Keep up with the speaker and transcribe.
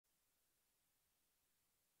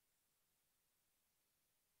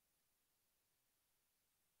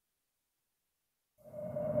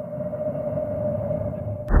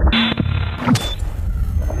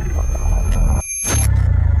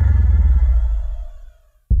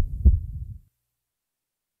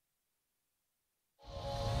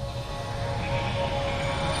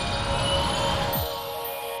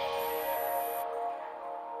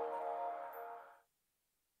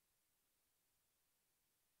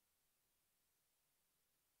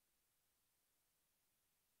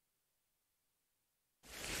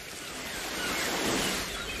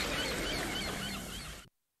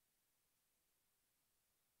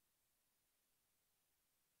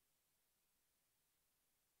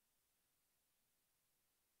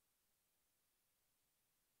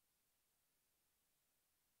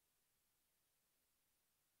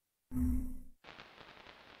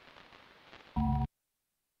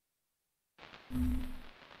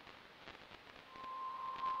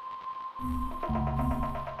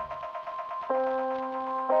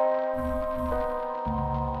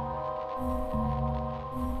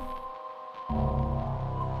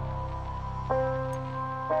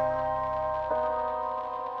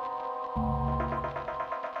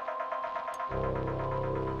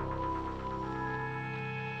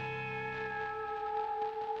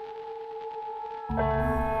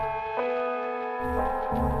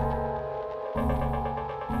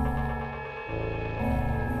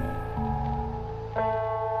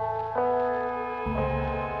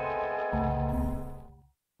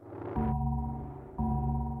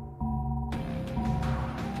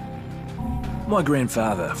My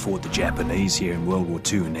grandfather fought the Japanese here in World War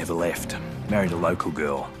II and never left. Married a local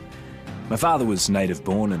girl. My father was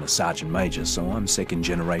native-born and a sergeant major, so I'm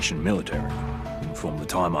second-generation military. And from the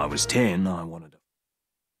time I was 10, I wanted to...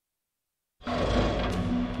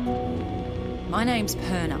 My name's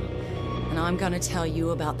Perna, and I'm gonna tell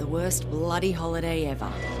you about the worst bloody holiday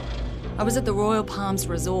ever. I was at the Royal Palms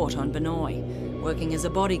Resort on Banoi, working as a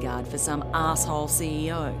bodyguard for some arsehole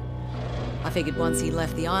CEO. I figured once he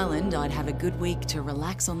left the island, I'd have a good week to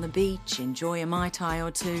relax on the beach, enjoy a Mai Tai or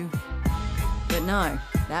two. But no,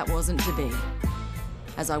 that wasn't to be.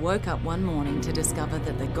 As I woke up one morning to discover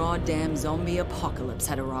that the goddamn zombie apocalypse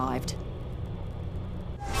had arrived.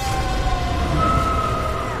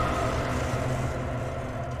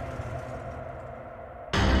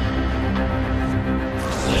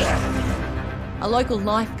 A local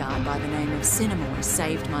lifeguard by the name of Cinnamon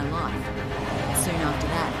saved my life. Soon after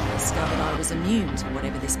that, I discovered I was immune to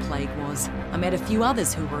whatever this plague was. I met a few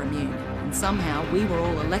others who were immune, and somehow we were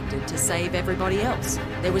all elected to save everybody else.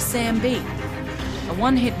 There was Sam B, a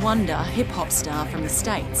one-hit wonder hip-hop star from the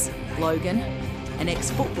States. Logan, an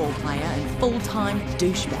ex-football player and full-time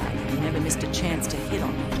douchebag who never missed a chance to hit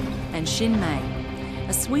on me. And Shin Mei,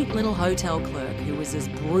 a sweet little hotel clerk who was as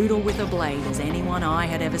brutal with a blade as anyone I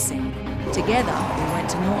had ever seen. Together, we went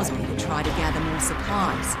to Norsby to try to gather more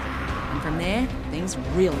supplies. And from there, things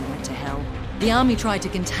really went to hell. The army tried to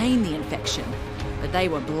contain the infection, but they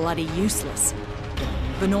were bloody useless.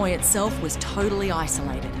 Banoi itself was totally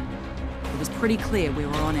isolated. It was pretty clear we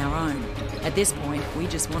were on our own. At this point, we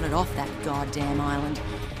just wanted off that goddamn island,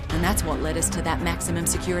 and that's what led us to that maximum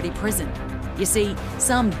security prison. You see,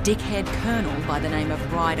 some dickhead colonel by the name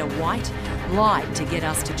of Ryder White lied to get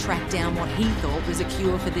us to track down what he thought was a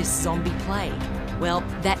cure for this zombie plague. Well,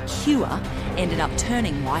 that cure ended up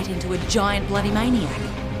turning White into a giant bloody maniac.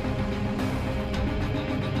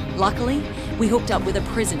 Luckily, we hooked up with a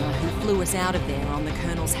prisoner who flew us out of there on the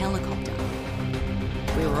Colonel's helicopter.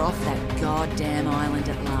 We were off that goddamn island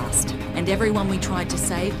at last, and everyone we tried to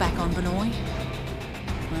save back on Banoi,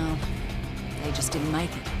 well, they just didn't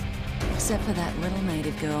make it. Except for that little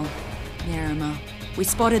native girl, Nerima. We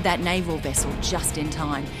spotted that naval vessel just in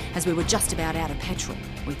time, as we were just about out of petrol.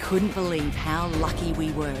 We couldn't believe how lucky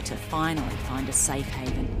we were to finally find a safe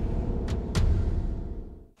haven.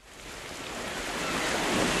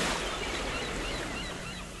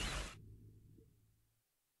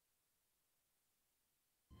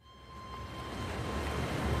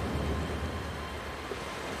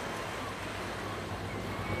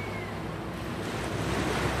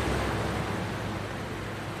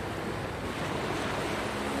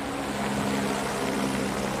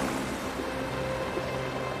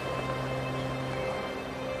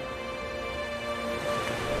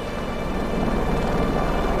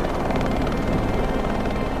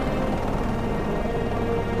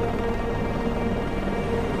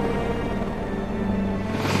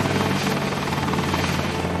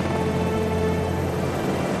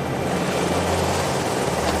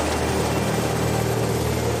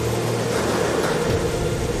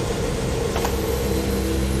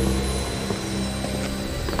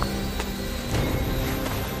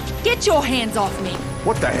 Get your hands off me!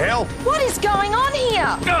 What the hell? What is going on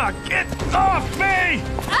here? Get off me!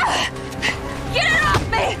 Get it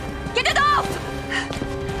off me! Get it off!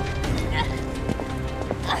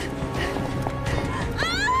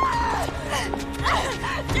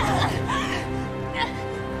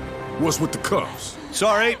 What's with the cuffs?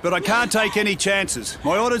 Sorry, but I can't take any chances.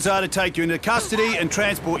 My orders are to take you into custody and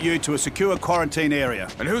transport you to a secure quarantine area.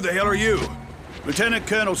 And who the hell are you? Lieutenant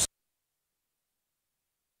Colonel...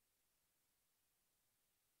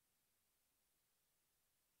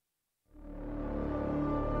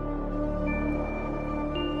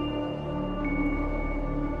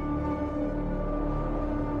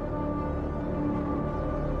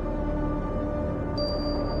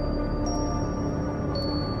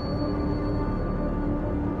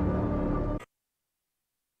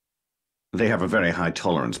 They have a very high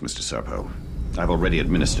tolerance, Mr. Serpo. I've already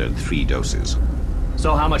administered 3 doses.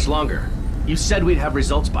 So how much longer? You said we'd have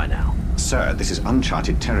results by now. Sir, this is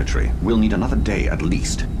uncharted territory. We'll need another day at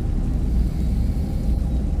least.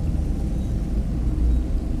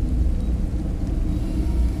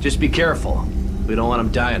 Just be careful. We don't want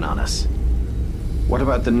them dying on us. What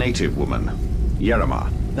about the native woman,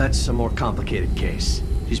 Yerima? That's a more complicated case.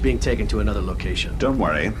 She's being taken to another location. Don't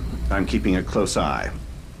worry. I'm keeping a close eye.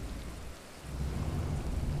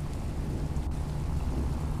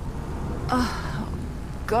 Oh,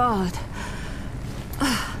 God.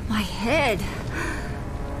 My head.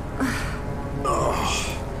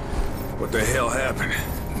 What the hell happened?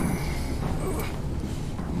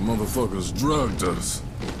 Motherfuckers drugged us.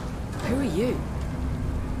 Who are you?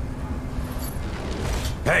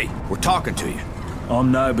 Hey, we're talking to you.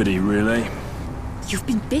 I'm nobody, really. You've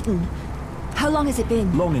been bitten. How long has it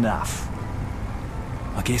been? Long enough.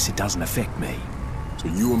 I guess it doesn't affect me. So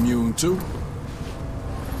you immune too?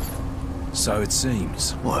 So it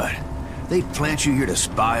seems. What? They plant you here to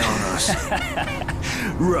spy on us?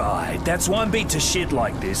 Right, that's why I'm beat to shit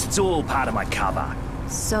like this. It's all part of my cover.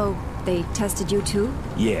 So, they tested you too?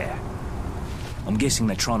 Yeah. I'm guessing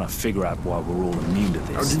they're trying to figure out why we're all immune to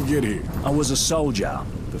this. How'd you get here? I was a soldier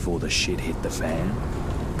before the shit hit the fan.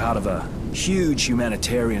 Part of a huge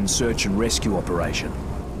humanitarian search and rescue operation.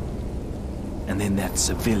 And then that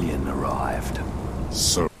civilian arrived.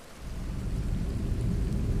 So...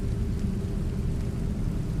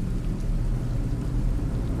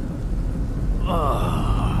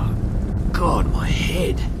 Oh, God, my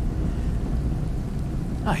head.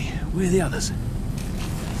 Hey, where are the others?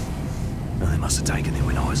 Oh, they must have taken them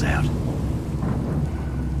when I was out.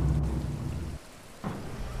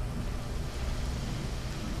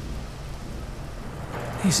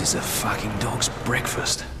 This is a fucking dog's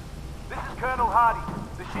breakfast. This is Colonel Hardy.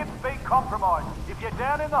 The ship's been compromised. If you're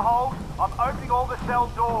down in the hold, I'm opening all the cell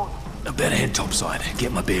doors. I better head topside,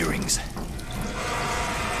 get my bearings.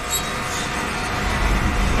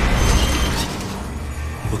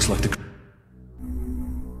 Looks like the...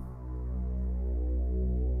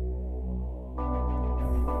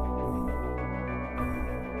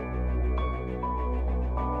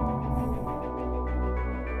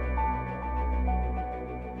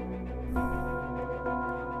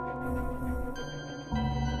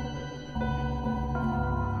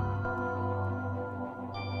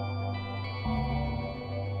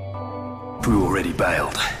 crew already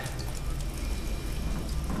bailed.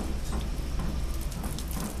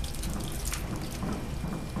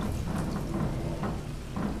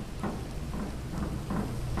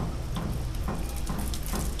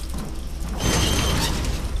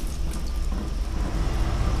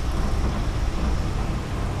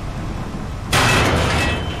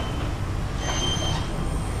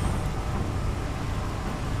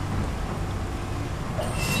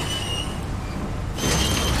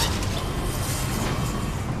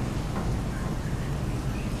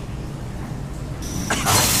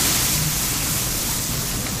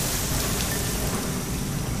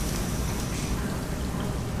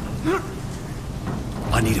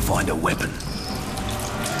 I need to find a weapon.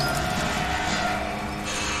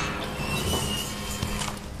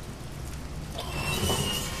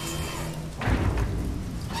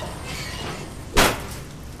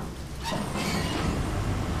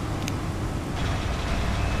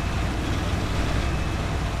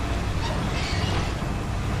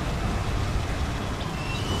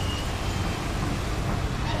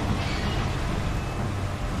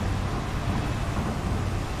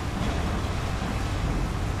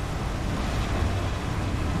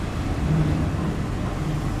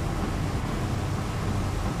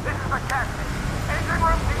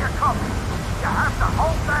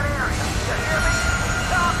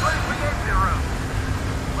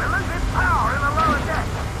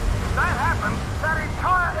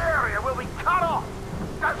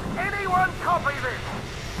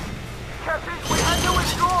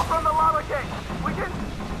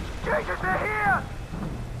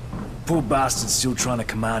 Poor bastard's still trying to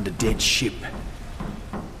command a dead ship. This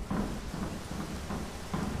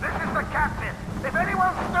is the captain. If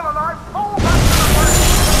anyone's still alive, pull back to the bridge.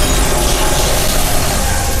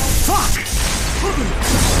 Fuck!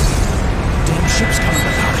 Damn ship's coming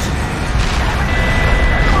apart.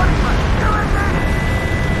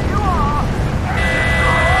 You are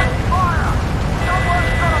on fire.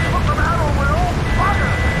 Someone's gonna put them out or we're all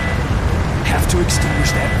buggered. Have to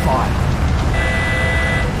extinguish that fire.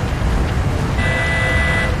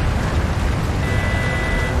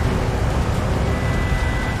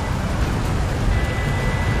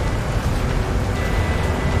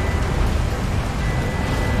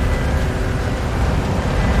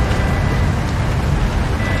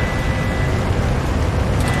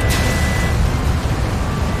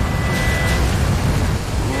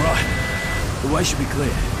 way should be clear.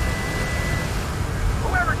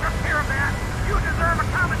 Whoever took care of that, you deserve a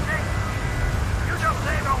commendation. You just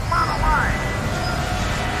saved a lot of lives.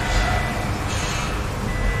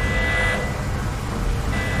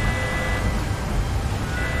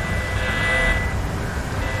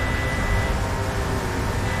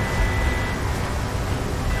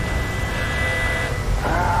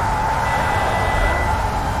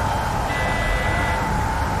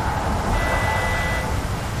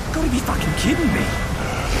 Gotta be fucking kidding me.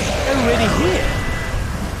 They're already here.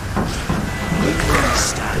 I'm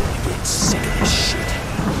starting to get sick of this shit.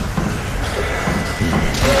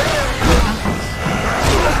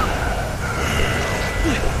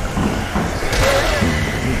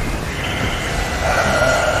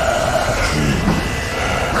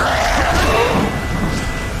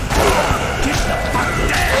 Get the fuck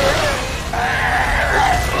down!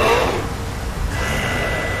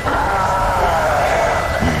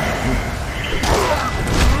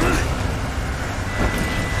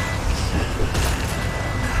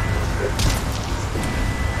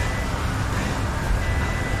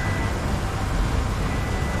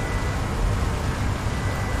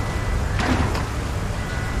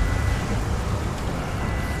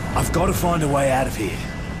 I've got to find a way out of here.